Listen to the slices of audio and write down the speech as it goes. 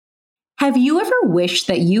Have you ever wished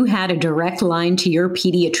that you had a direct line to your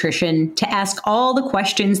pediatrician to ask all the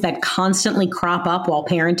questions that constantly crop up while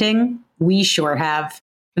parenting? We sure have.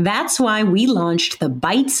 That's why we launched the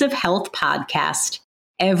Bites of Health podcast.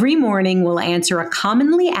 Every morning, we'll answer a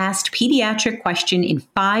commonly asked pediatric question in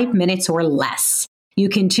 5 minutes or less. You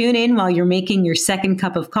can tune in while you're making your second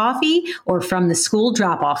cup of coffee or from the school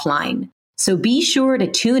drop-off line. So be sure to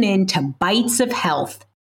tune in to Bites of Health,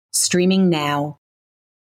 streaming now.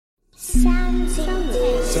 Soundsington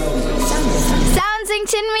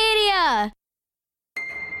Media!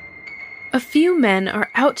 A few men are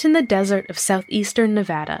out in the desert of southeastern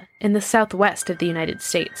Nevada, in the southwest of the United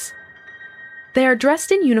States. They are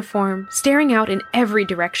dressed in uniform, staring out in every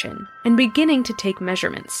direction, and beginning to take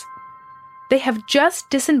measurements. They have just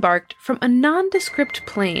disembarked from a nondescript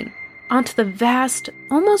plane onto the vast,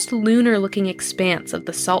 almost lunar-looking expanse of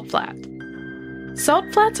the Salt Flat.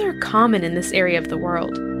 Salt flats are common in this area of the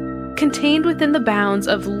world, contained within the bounds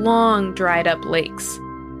of long, dried-up lakes.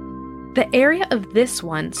 The area of this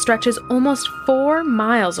one stretches almost 4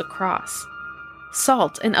 miles across,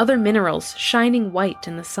 salt and other minerals shining white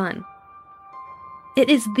in the sun. It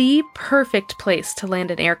is the perfect place to land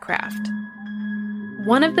an aircraft.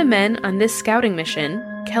 One of the men on this scouting mission,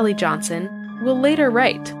 Kelly Johnson, will later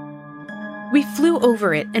write, "We flew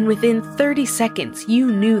over it, and within 30 seconds,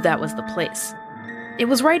 you knew that was the place. It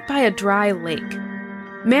was right by a dry lake.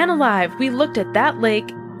 Man alive, we looked at that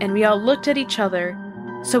lake, and we all looked at each other,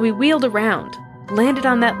 so we wheeled around, landed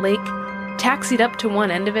on that lake, taxied up to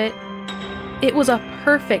one end of it. It was a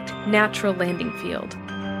perfect natural landing field,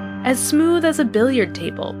 as smooth as a billiard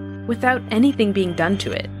table, without anything being done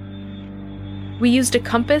to it. We used a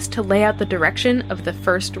compass to lay out the direction of the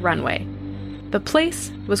first runway. The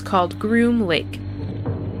place was called Groom Lake.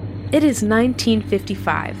 It is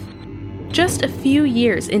 1955. Just a few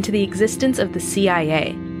years into the existence of the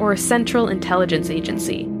CIA, or Central Intelligence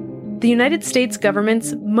Agency, the United States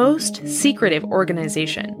government's most secretive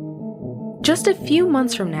organization. Just a few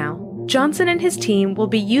months from now, Johnson and his team will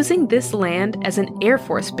be using this land as an Air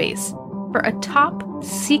Force base for a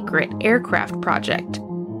top-secret aircraft project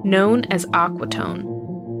known as Aquatone.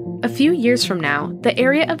 A few years from now, the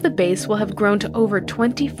area of the base will have grown to over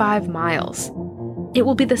 25 miles. It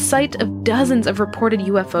will be the site of dozens of reported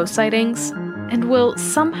UFO sightings and will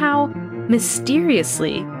somehow,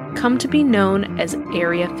 mysteriously, come to be known as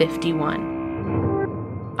Area 51.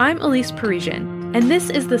 I'm Elise Parisian, and this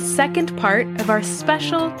is the second part of our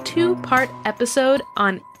special 2-part episode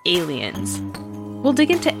on aliens. We'll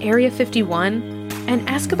dig into Area 51 and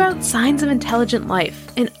ask about signs of intelligent life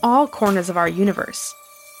in all corners of our universe,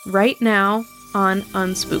 right now on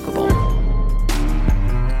Unspookable.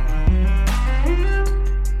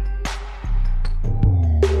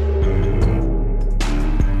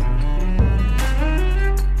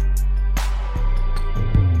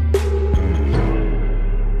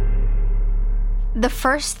 The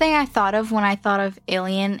first thing I thought of when I thought of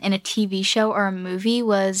alien in a TV show or a movie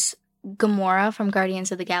was Gamora from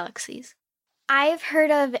Guardians of the Galaxies. I've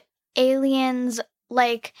heard of aliens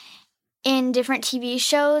like in different TV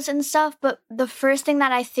shows and stuff, but the first thing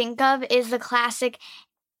that I think of is the classic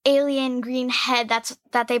alien green head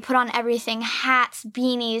that they put on everything: hats,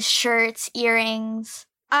 beanies, shirts, earrings.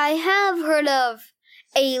 I have heard of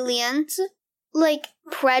aliens, like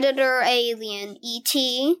Predator alien,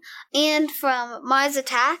 E.T., and from Mars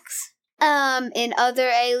Attacks, in other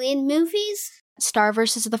alien movies. Star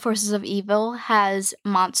vs. the Forces of Evil has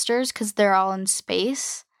monsters because they're all in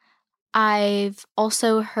space. I've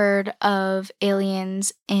also heard of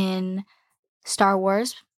aliens in Star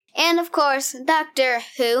Wars. And of course, Doctor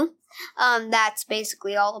Who. That's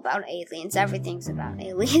basically all about aliens. Everything's about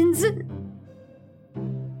aliens.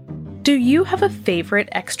 Do you have a favorite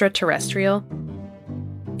extraterrestrial?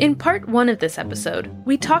 In part 1 of this episode,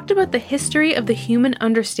 we talked about the history of the human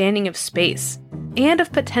understanding of space and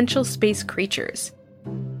of potential space creatures.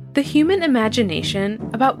 The human imagination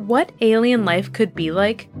about what alien life could be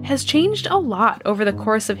like has changed a lot over the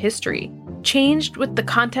course of history, changed with the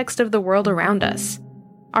context of the world around us,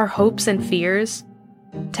 our hopes and fears,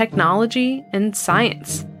 technology, and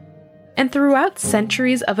science. And throughout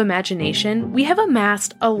centuries of imagination, we have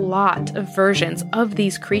amassed a lot of versions of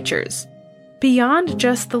these creatures, beyond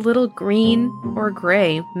just the little green or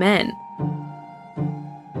gray men.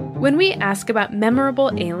 When we ask about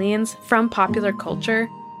memorable aliens from popular culture,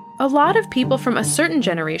 a lot of people from a certain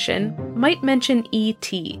generation might mention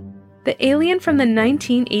E.T., the alien from the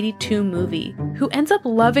 1982 movie who ends up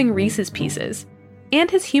loving Reese's Pieces,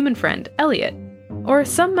 and his human friend, Elliot. Or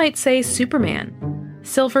some might say Superman,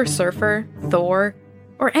 Silver Surfer, Thor,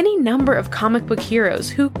 or any number of comic book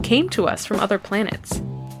heroes who came to us from other planets.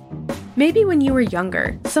 Maybe when you were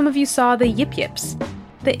younger, some of you saw the Yip Yips,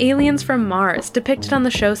 the aliens from Mars depicted on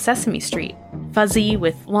the show Sesame Street, fuzzy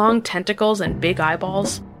with long tentacles and big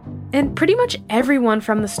eyeballs. And pretty much everyone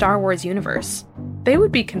from the Star Wars universe. They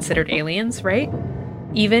would be considered aliens, right?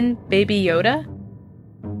 Even Baby Yoda?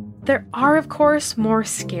 There are, of course, more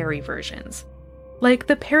scary versions, like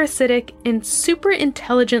the parasitic and super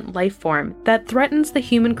intelligent life form that threatens the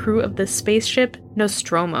human crew of the spaceship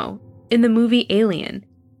Nostromo in the movie Alien.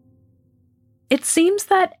 It seems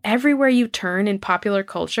that everywhere you turn in popular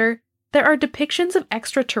culture, there are depictions of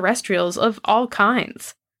extraterrestrials of all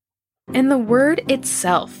kinds. And the word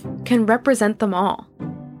itself can represent them all.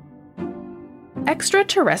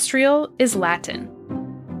 Extraterrestrial is Latin.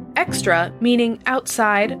 Extra meaning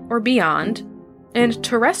outside or beyond, and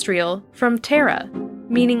terrestrial from terra,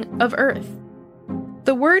 meaning of Earth.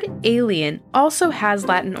 The word alien also has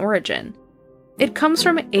Latin origin. It comes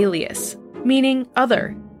from alias, meaning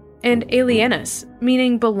other, and alienus,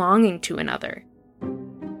 meaning belonging to another.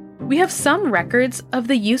 We have some records of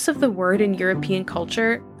the use of the word in European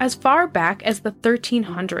culture as far back as the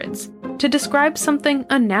 1300s to describe something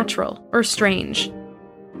unnatural or strange.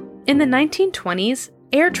 In the 1920s,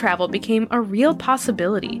 air travel became a real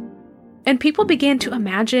possibility, and people began to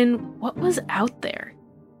imagine what was out there.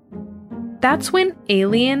 That's when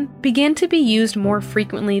alien began to be used more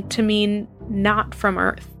frequently to mean not from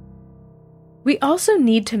Earth. We also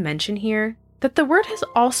need to mention here that the word has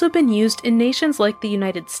also been used in nations like the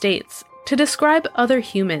United States to describe other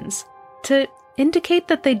humans, to indicate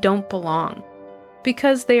that they don't belong,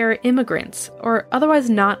 because they are immigrants or otherwise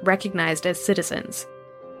not recognized as citizens.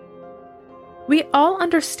 We all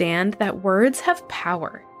understand that words have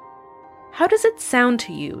power. How does it sound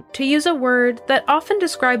to you to use a word that often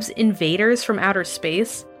describes invaders from outer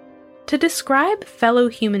space to describe fellow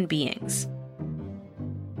human beings?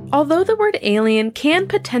 Although the word alien can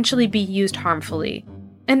potentially be used harmfully,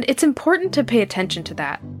 and it's important to pay attention to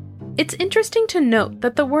that, it's interesting to note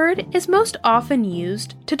that the word is most often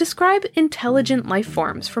used to describe intelligent life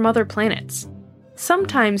forms from other planets,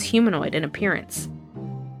 sometimes humanoid in appearance.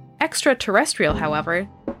 Extraterrestrial, however,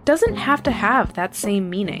 doesn't have to have that same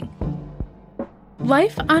meaning.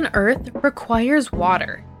 Life on Earth requires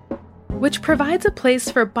water, which provides a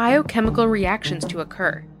place for biochemical reactions to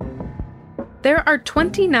occur. There are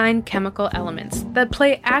 29 chemical elements that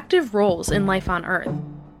play active roles in life on Earth,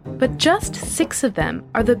 but just 6 of them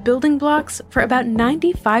are the building blocks for about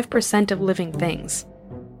 95% of living things: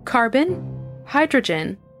 carbon,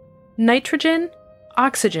 hydrogen, nitrogen,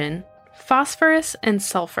 oxygen, phosphorus, and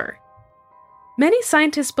sulfur. Many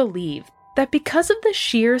scientists believe that because of the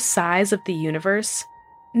sheer size of the universe,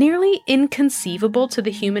 nearly inconceivable to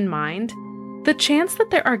the human mind, the chance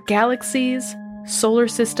that there are galaxies, solar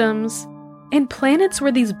systems, and planets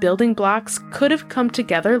where these building blocks could have come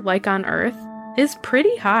together like on Earth is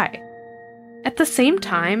pretty high. At the same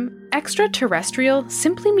time, extraterrestrial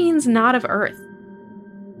simply means not of Earth.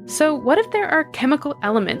 So what if there are chemical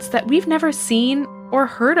elements that we've never seen or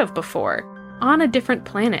heard of before on a different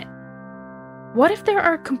planet? What if there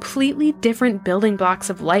are completely different building blocks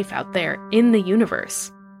of life out there in the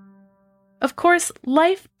universe? Of course,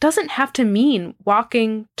 life doesn't have to mean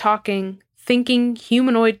walking, talking, thinking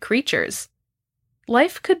humanoid creatures.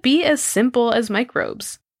 Life could be as simple as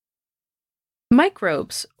microbes.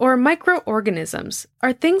 Microbes, or microorganisms,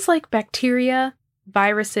 are things like bacteria,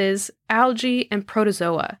 viruses, algae, and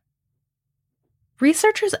protozoa.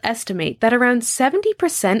 Researchers estimate that around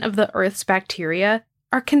 70% of the Earth's bacteria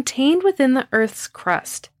are contained within the Earth's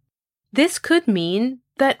crust. This could mean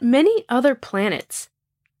that many other planets,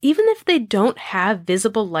 even if they don't have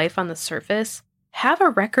visible life on the surface, have a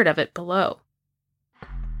record of it below.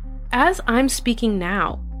 As I'm speaking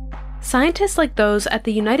now, scientists like those at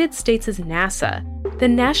the United States' NASA, the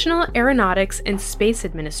National Aeronautics and Space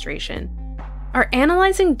Administration, are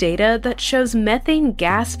analyzing data that shows methane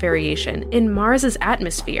gas variation in Mars's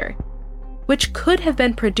atmosphere, which could have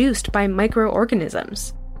been produced by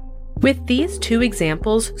microorganisms. With these 2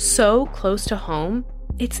 examples so close to home,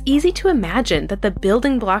 it's easy to imagine that the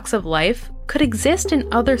building blocks of life could exist in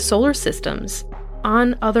other solar systems,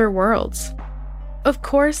 on other worlds. Of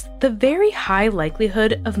course, the very high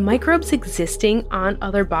likelihood of microbes existing on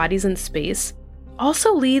other bodies in space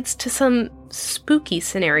also leads to some spooky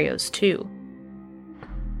scenarios too.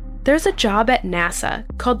 There's a job at NASA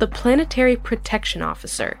called the Planetary Protection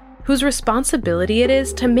Officer, whose responsibility it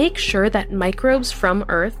is to make sure that microbes from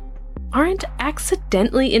Earth aren't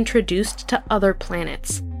accidentally introduced to other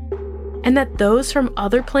planets, and that those from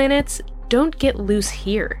other planets don't get loose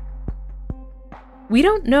here. We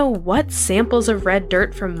don't know what samples of red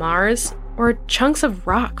dirt from Mars or chunks of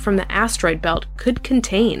rock from the asteroid belt could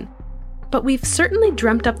contain, but we've certainly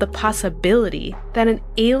dreamt up the possibility that an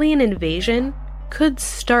alien invasion could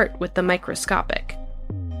start with the microscopic.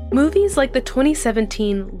 Movies like the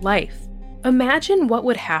 2017 Life imagine what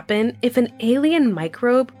would happen if an alien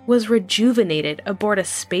microbe was rejuvenated aboard a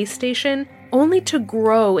space station only to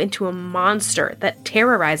grow into a monster that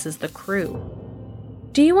terrorizes the crew.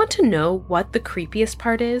 Do you want to know what the creepiest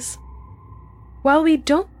part is? While we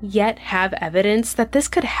don't yet have evidence that this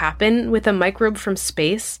could happen with a microbe from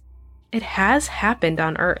space, it has happened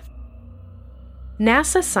on Earth.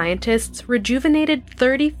 NASA scientists rejuvenated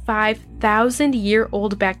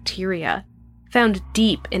 35,000-year-old bacteria found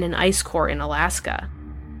deep in an ice core in Alaska.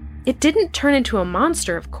 It didn't turn into a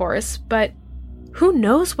monster, of course, but who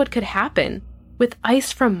knows what could happen with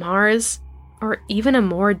ice from Mars or even a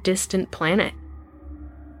more distant planet?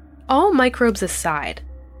 All microbes aside,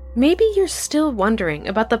 maybe you're still wondering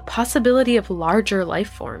about the possibility of larger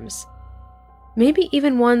life forms. Maybe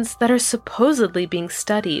even ones that are supposedly being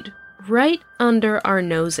studied right under our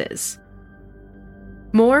noses.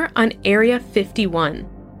 More on Area 51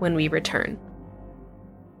 when we return.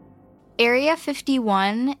 Area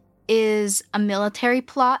 51 is a military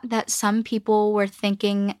plot that some people were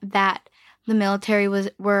thinking that the military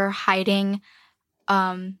were hiding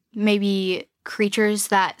maybe creatures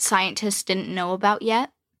that scientists didn't know about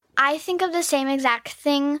yet. I think of the same exact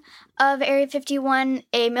thing of Area 51,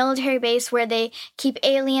 a military base where they keep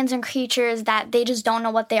aliens and creatures that they just don't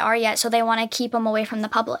know what they are yet, so they want to keep them away from the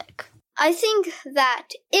public. I think that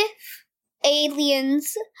if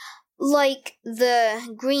aliens like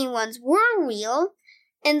the green ones were real,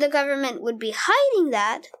 and the government would be hiding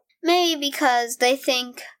that, maybe because they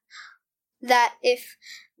think that if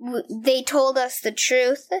they told us the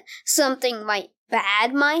truth, something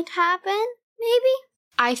bad might happen, maybe?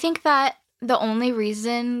 I think that the only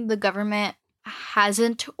reason the government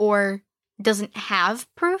hasn't or doesn't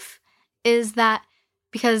have proof is that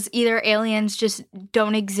because either aliens just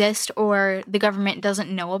don't exist or the government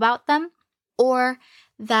doesn't know about them, or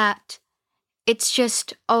that it's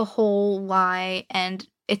just a whole lie and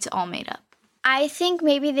it's all made up. I think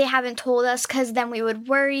maybe they haven't told us because then we would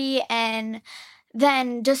worry and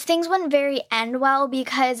then just things wouldn't very end well,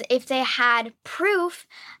 because if they had proof,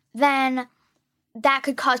 then that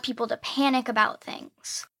could cause people to panic about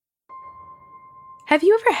things. Have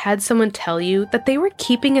you ever had someone tell you that they were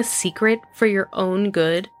keeping a secret for your own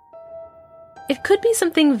good? It could be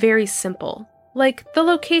something very simple, like the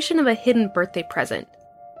location of a hidden birthday present.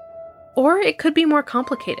 Or it could be more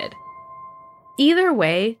complicated. Either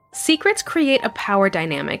way, secrets create a power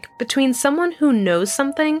dynamic between someone who knows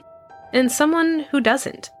something and someone who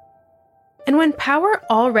doesn't. And when power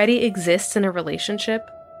already exists in a relationship,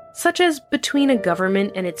 such as between a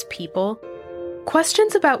government and its people,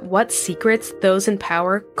 questions about what secrets those in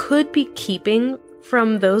power could be keeping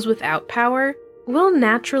from those without power will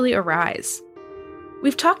naturally arise.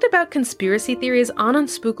 We've talked about conspiracy theories on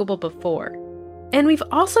Unspookable before, and we've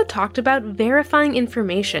also talked about verifying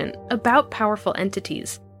information about powerful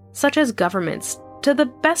entities, such as governments, to the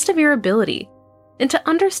best of your ability, and to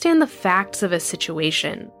understand the facts of a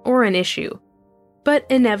situation or an issue. But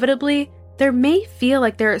inevitably, there may feel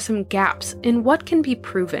like there are some gaps in what can be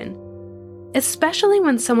proven, especially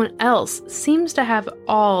when someone else seems to have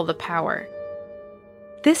all the power.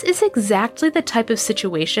 This is exactly the type of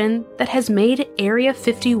situation that has made Area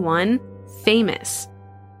 51 famous.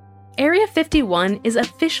 Area 51 is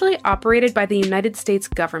officially operated by the United States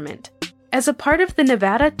government as a part of the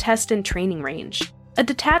Nevada Test and Training Range, a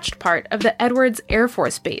detached part of the Edwards Air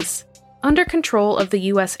Force Base, under control of the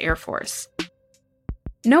U.S. Air Force.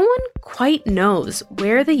 No one quite knows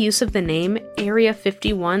where the use of the name Area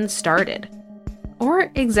 51 started,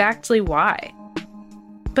 or exactly why.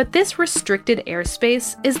 But this restricted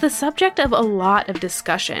airspace is the subject of a lot of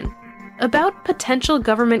discussion about potential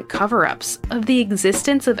government cover-ups of the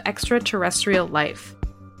existence of extraterrestrial life.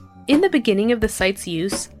 In the beginning of the site's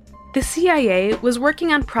use, the CIA was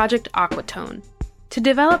working on Project Aquatone to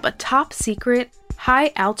develop a top-secret,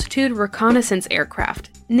 high-altitude reconnaissance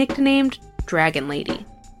aircraft nicknamed Dragon Lady.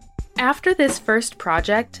 After this first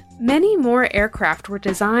project, many more aircraft were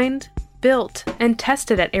designed, built, and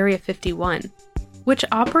tested at Area 51, which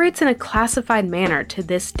operates in a classified manner to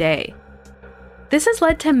this day. This has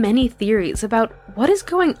led to many theories about what is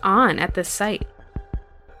going on at this site.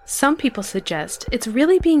 Some people suggest it's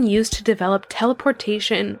really being used to develop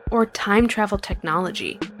teleportation or time travel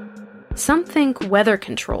technology. Some think weather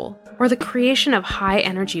control or the creation of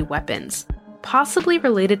high-energy weapons, possibly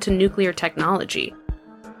related to nuclear technology.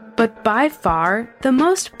 But by far, the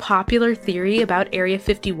most popular theory about Area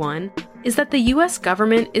 51 is that the US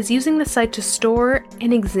government is using the site to store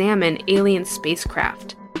and examine alien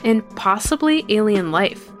spacecraft, and possibly alien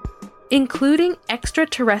life, including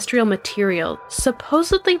extraterrestrial material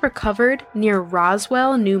supposedly recovered near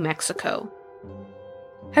Roswell, New Mexico.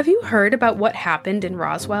 Have you heard about what happened in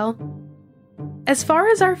Roswell? As far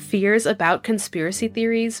as our fears about conspiracy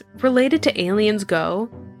theories related to aliens go,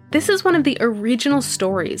 this is one of the original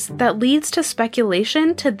stories that leads to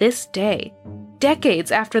speculation to this day,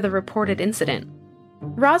 decades after the reported incident.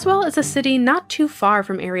 Roswell is a city not too far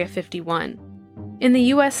from Area 51, in the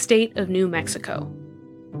U.S. state of New Mexico.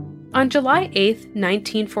 On July 8,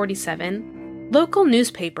 1947, local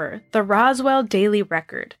newspaper, the Roswell Daily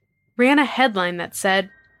Record, ran a headline that said,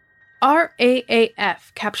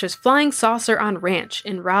 RAAF captures flying saucer on ranch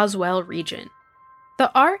in Roswell region.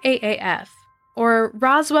 The RAAF, or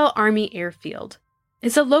Roswell Army Airfield,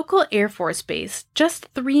 is a local Air Force base just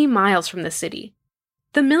 3 miles from the city.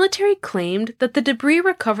 The military claimed that the debris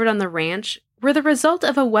recovered on the ranch were the result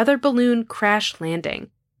of a weather balloon crash landing,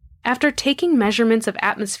 after taking measurements of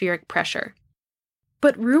atmospheric pressure.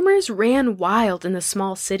 But rumors ran wild in the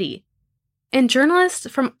small city, and journalists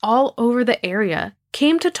from all over the area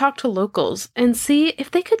came to talk to locals and see if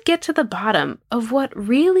they could get to the bottom of what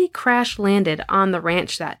really crash-landed on the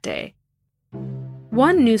ranch that day.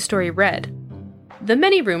 One news story read, "The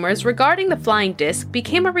many rumors regarding the flying disc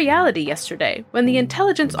became a reality yesterday when the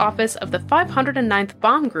intelligence office of the 509th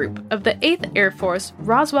Bomb Group of the 8th Air Force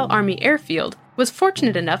Roswell Army Airfield was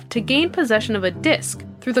fortunate enough to gain possession of a disc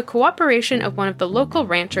through the cooperation of one of the local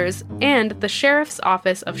ranchers and the sheriff's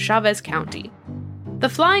office of Chavez County. The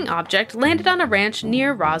flying object landed on a ranch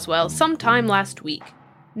near Roswell sometime last week.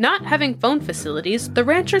 Not having phone facilities, the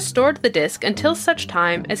rancher stored the disc until such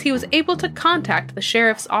time as he was able to contact the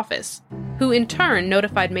sheriff's office, who in turn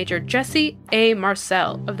notified Major Jesse A.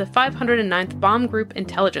 Marcel of the 509th Bomb Group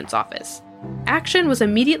Intelligence Office. Action was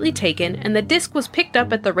immediately taken and the disc was picked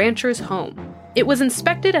up at the rancher's home. It was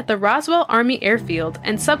inspected at the Roswell Army Airfield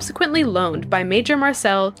and subsequently loaned by Major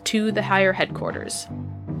Marcel to the higher headquarters."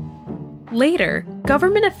 Later,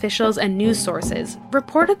 government officials and news sources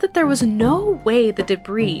reported that there was no way the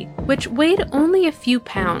debris, which weighed only a few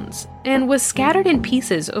pounds and was scattered in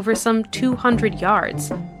pieces over some 200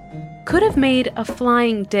 yards, could have made a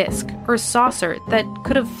flying disc or saucer that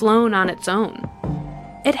could have flown on its own.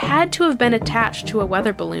 It had to have been attached to a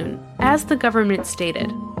weather balloon, as the government stated.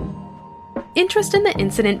 Interest in the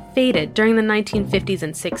incident faded during the 1950s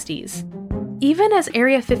and 60s, even as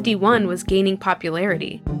Area 51 was gaining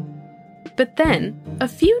popularity. But then, a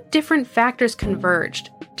few different factors converged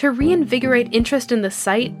to reinvigorate interest in the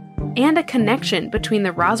site and a connection between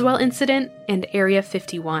the Roswell incident and Area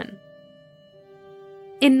 51.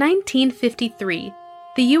 In 1953,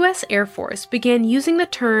 the U.S. Air Force began using the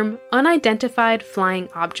term Unidentified Flying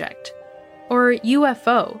Object, or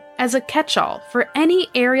UFO, as a catch-all for any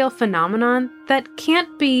aerial phenomenon that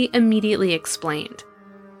can't be immediately explained.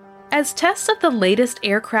 As tests of the latest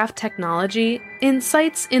aircraft technology in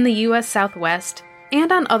sites in the U.S. Southwest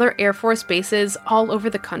and on other Air Force bases all over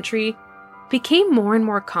the country became more and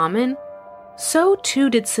more common, so too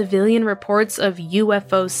did civilian reports of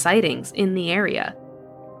UFO sightings in the area.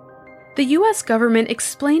 The U.S. government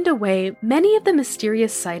explained away many of the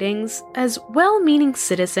mysterious sightings as well-meaning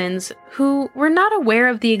citizens who were not aware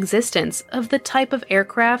of the existence of the type of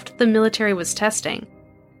aircraft the military was testing.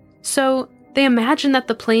 So, they imagined that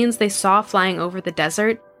the planes they saw flying over the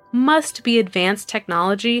desert must be advanced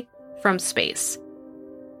technology from space.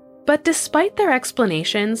 But despite their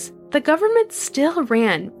explanations, the government still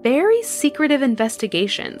ran very secretive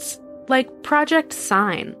investigations, like Project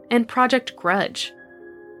Sign and Project Grudge.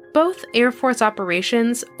 Both Air Force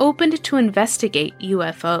operations opened to investigate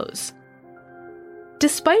UFOs.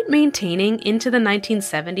 Despite maintaining into the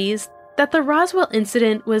 1970s that the Roswell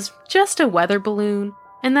incident was just a weather balloon,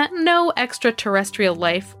 and that no extraterrestrial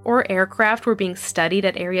life or aircraft were being studied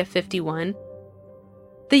at Area 51,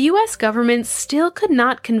 the US government still could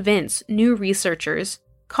not convince new researchers,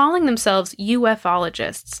 calling themselves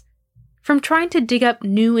ufologists, from trying to dig up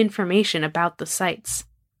new information about the sites.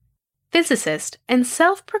 Physicist and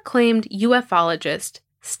self-proclaimed ufologist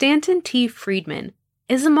Stanton T. Friedman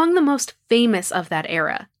is among the most famous of that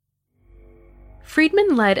era.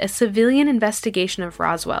 Friedman led a civilian investigation of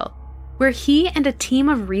Roswell, where he and a team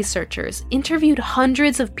of researchers interviewed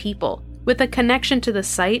hundreds of people with a connection to the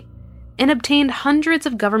site and obtained hundreds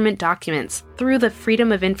of government documents through the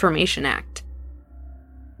Freedom of Information Act.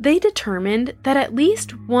 They determined that at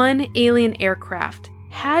least one alien aircraft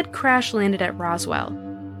had crash-landed at Roswell,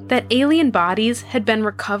 that alien bodies had been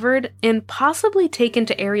recovered and possibly taken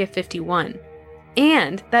to Area 51,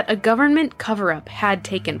 and that a government cover-up had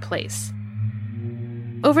taken place.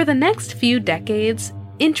 Over the next few decades,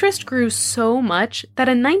 interest grew so much that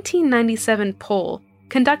a 1997 poll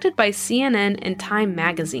conducted by CNN and Time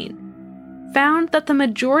magazine found that the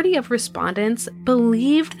majority of respondents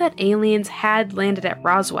believed that aliens had landed at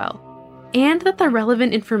Roswell, and that the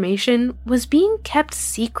relevant information was being kept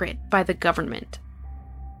secret by the government.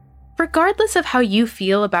 Regardless of how you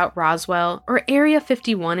feel about Roswell or Area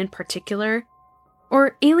 51 in particular,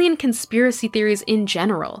 or alien conspiracy theories in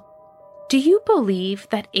general, do you believe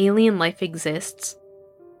that alien life exists?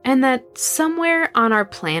 And that somewhere on our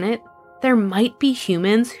planet, there might be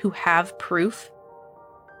humans who have proof?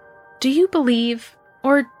 Do you believe,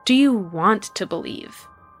 or do you want to believe?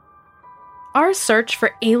 Our search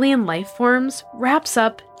for alien life forms wraps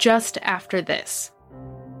up just after this.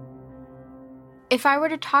 If I were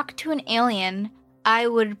to talk to an alien, I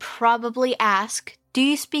would probably ask, do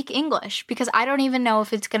you speak English? Because I don't even know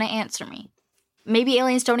if it's going to answer me. Maybe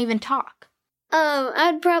aliens don't even talk.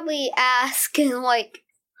 I'd probably ask, like,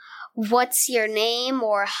 what's your name,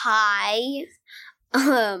 or hi.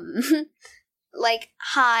 Like,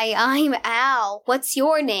 hi, I'm Al. What's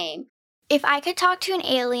your name? If I could talk to an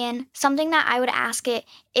alien, something that I would ask it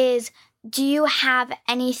is, do you have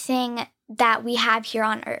anything that we have here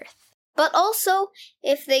on Earth? But also,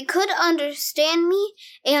 if they could understand me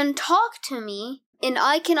and talk to me, and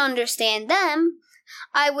I can understand them,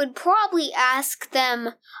 I would probably ask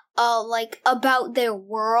them, like, about their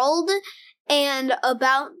world and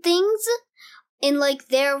about things in, like,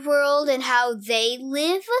 their world and how they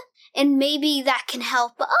live, and maybe that can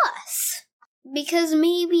help us. Because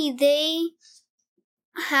maybe they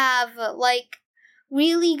have, like,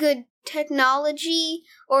 really good technology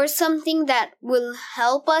or something that will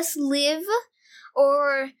help us live,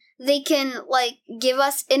 or they can, like, give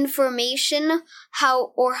us information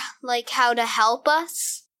how to help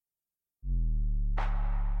us.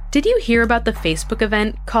 Did you hear about the Facebook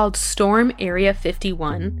event called Storm Area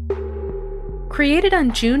 51? Created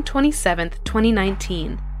on June 27,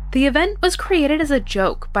 2019, the event was created as a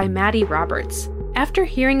joke by Maddie Roberts after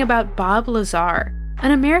hearing about Bob Lazar,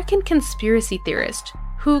 an American conspiracy theorist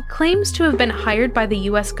who claims to have been hired by the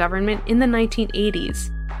US government in the 1980s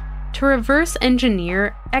to reverse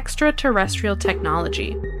engineer extraterrestrial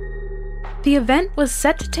technology. The event was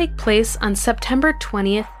set to take place on September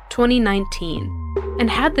 20th, 2019, and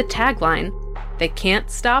had the tagline, "They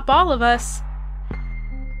can't stop all of us."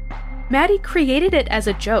 Maddie created it as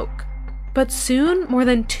a joke, but soon more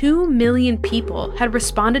than 2 million people had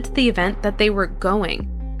responded to the event that they were going,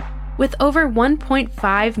 with over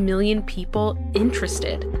 1.5 million people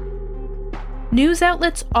interested. News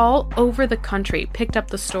outlets all over the country picked up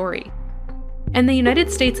the story, and the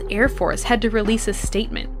United States Air Force had to release a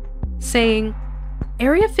statement saying,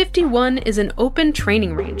 "Area 51 is an open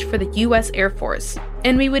training range for the US Air Force,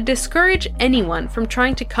 and we would discourage anyone from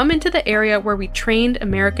trying to come into the area where we trained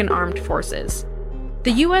American armed forces.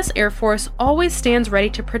 The US Air Force always stands ready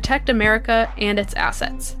to protect America and its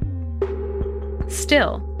assets."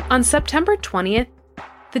 Still, on September 20th,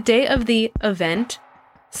 the day of the event,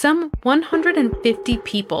 some 150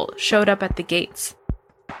 people showed up at the gates,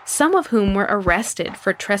 some of whom were arrested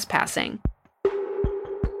for trespassing.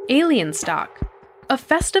 Alienstock, a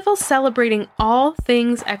festival celebrating all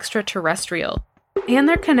things extraterrestrial and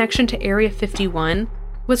their connection to Area 51,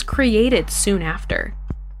 was created soon after.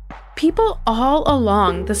 People all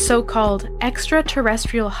along the so-called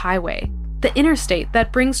extraterrestrial highway, the interstate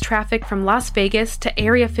that brings traffic from Las Vegas to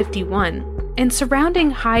Area 51 and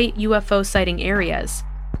surrounding high UFO sighting areas,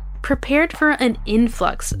 prepared for an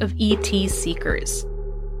influx of ET seekers.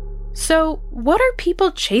 So, what are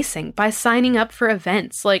people chasing by signing up for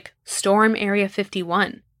events like Storm Area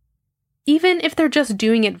 51? Even if they're just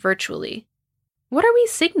doing it virtually, what are we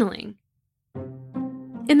signaling?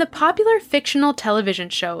 In the popular fictional television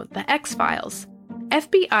show The X-Files,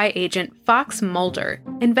 FBI agent Fox Mulder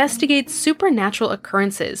investigates supernatural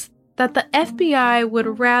occurrences that the FBI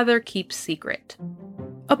would rather keep secret.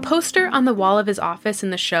 A poster on the wall of his office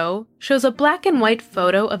in the show shows a black and white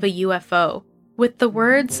photo of a UFO with the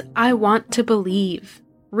words, "I want to believe,"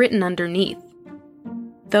 written underneath.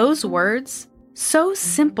 Those words, so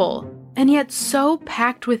simple and yet so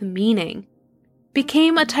packed with meaning,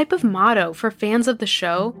 became a type of motto for fans of the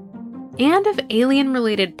show and of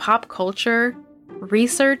alien-related pop culture,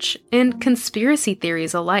 research, and conspiracy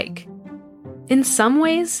theories alike. In some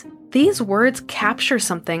ways, these words capture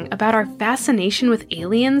something about our fascination with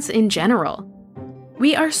aliens in general.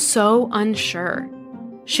 We are so unsure.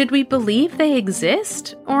 Should we believe they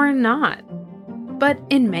exist or not? But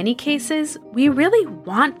in many cases, we really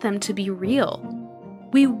want them to be real.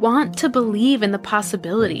 We want to believe in the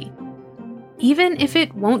possibility, even if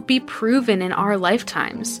it won't be proven in our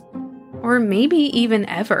lifetimes. or maybe even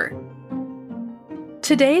ever.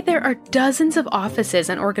 Today, there are dozens of offices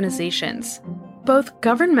and organizations, both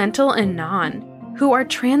governmental and non, who are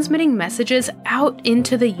transmitting messages out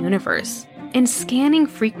into the universe and scanning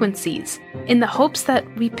frequencies in the hopes that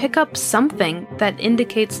we pick up something that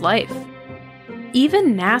indicates life.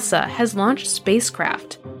 Even NASA has launched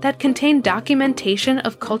spacecraft that contain documentation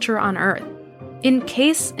of culture on Earth, in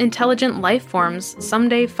case intelligent life forms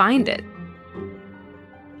someday find it.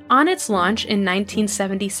 On its launch in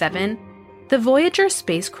 1977, the Voyager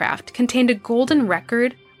spacecraft contained a golden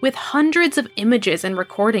record with hundreds of images and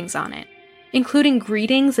recordings on it, including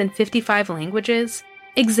greetings in 55 languages,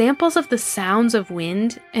 examples of the sounds of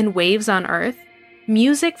wind and waves on Earth,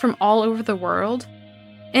 music from all over the world,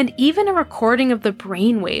 and even a recording of the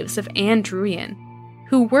brainwaves of Anne Druyan,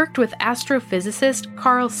 who worked with astrophysicist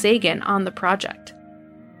Carl Sagan on the project.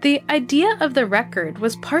 The idea of the record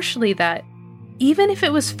was partially that, even if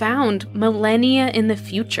it was found millennia in the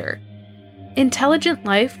future, intelligent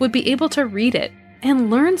life would be able to read it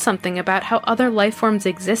and learn something about how other life forms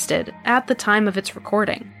existed at the time of its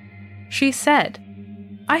recording. She said,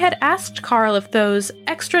 "I had asked Carl if those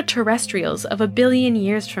extraterrestrials of 1 billion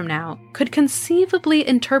years from now could conceivably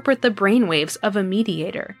interpret the brainwaves of a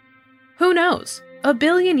mediator. Who knows? 1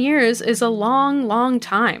 billion years is a long, long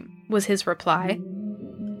time," was his reply.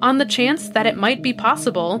 "On the chance that it might be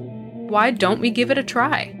possible, why don't we give it a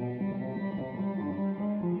try?"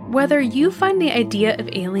 Whether you find the idea of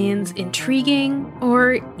aliens intriguing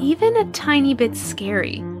or even a tiny bit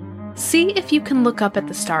scary, see if you can look up at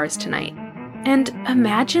the stars tonight and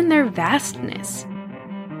imagine their vastness.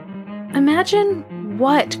 Imagine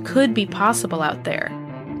what could be possible out there,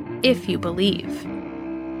 if you believe.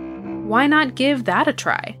 Why not give that a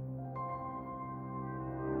try?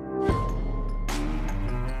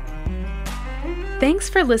 Thanks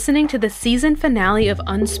for listening to the season finale of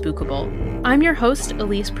Unspookable. I'm your host,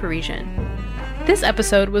 Elise Parisian. This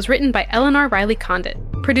episode was written by Eleanor Riley Condit,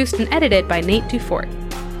 produced and edited by Nate Dufort.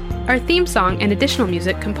 Our theme song and additional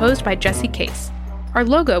music composed by Jesse Case. Our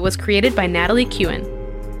logo was created by Natalie Kewen.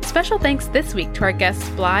 Special thanks this week to our guests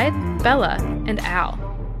Blythe, Bella, and Al.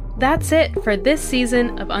 That's it for this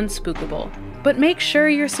season of Unspookable, but make sure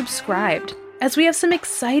you're subscribed, as we have some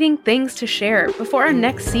exciting things to share before our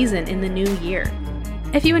next season in the new year.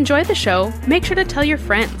 If you enjoyed the show, make sure to tell your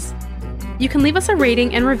friends. You can leave us a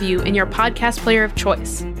rating and review in your podcast player of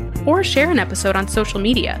choice, or share an episode on social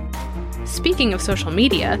media. Speaking of social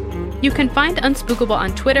media, you can find Unspookable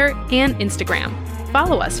on Twitter and Instagram.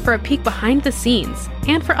 Follow us for a peek behind the scenes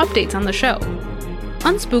and for updates on the show.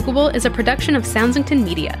 Unspookable is a production of Soundsington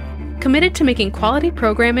Media, committed to making quality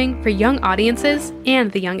programming for young audiences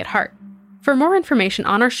and the young at heart. For more information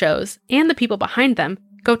on our shows and the people behind them,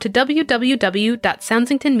 go to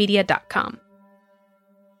www.soundsingtonmedia.com.